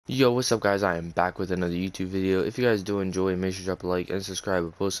Yo, what's up guys? I am back with another YouTube video. If you guys do enjoy, make sure to drop a like and subscribe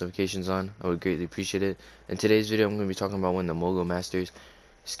with post notifications on. I would greatly appreciate it. In today's video, I'm going to be talking about when the Mogul Masters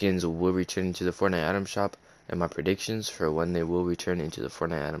skins will return into the Fortnite item shop and my predictions for when they will return into the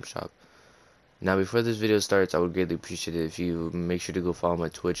Fortnite item shop. Now, before this video starts, I would greatly appreciate it if you make sure to go follow my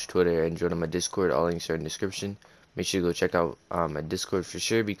Twitch, Twitter, and join my Discord. All links are in the description. Make sure to go check out my Discord for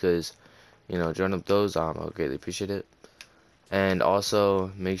sure because, join up those. I would greatly appreciate it. And also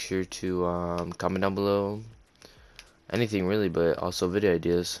make sure to comment down below anything really, but also video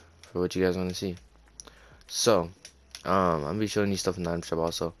ideas for what you guys want to see. So I'm gonna be showing you stuff in the item shop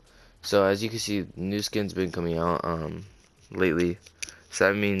also. So as you can see, new skins been coming out lately,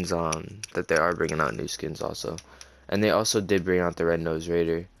 so that means that they are bringing out new skins also. And they also did bring out the Red Nose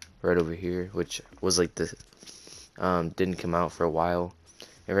Raider right over here, which was like the didn't come out for a while.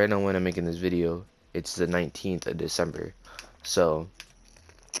 And right now when I'm making this video, it's the 19th of December. So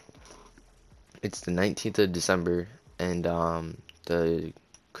it's the 19th of December, and the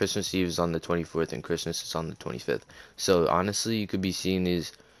Christmas Eve is on the 24th, and Christmas is on the 25th. So honestly, you could be seeing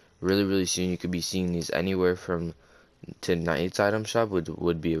these really soon. You could be seeing these anywhere from tonight's item shop, which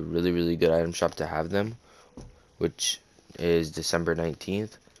would be a really good item shop to have them, which is December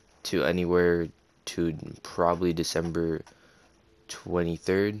 19th, to anywhere to probably December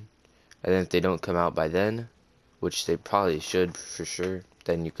 23rd. And then if they don't come out by then, which they probably should for sure,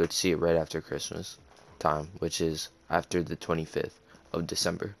 then you could see it right after Christmas time, which is after the 25th of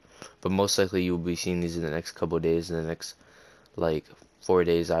December. But most likely you will be seeing these in the next couple of days. In the next like 4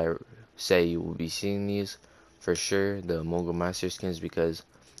 days, I say you will be seeing these for sure, the Mogul Master skins, because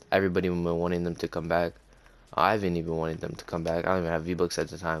everybody has been wanting them to come back. I haven't even wanted them to come back. I don't even have V-Bucks at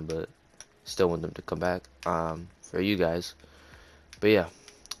the time, but still want them to come back for you guys. But yeah.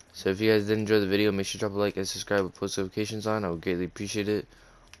 So if you guys did enjoy the video, make sure to drop a like and subscribe with post notifications on. I would greatly appreciate it.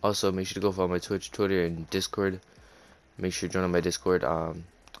 Also, make sure to go follow my Twitch, Twitter, and Discord. Make sure to join on my Discord. All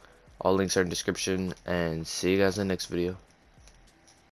links are in the description. And see you guys in the next video.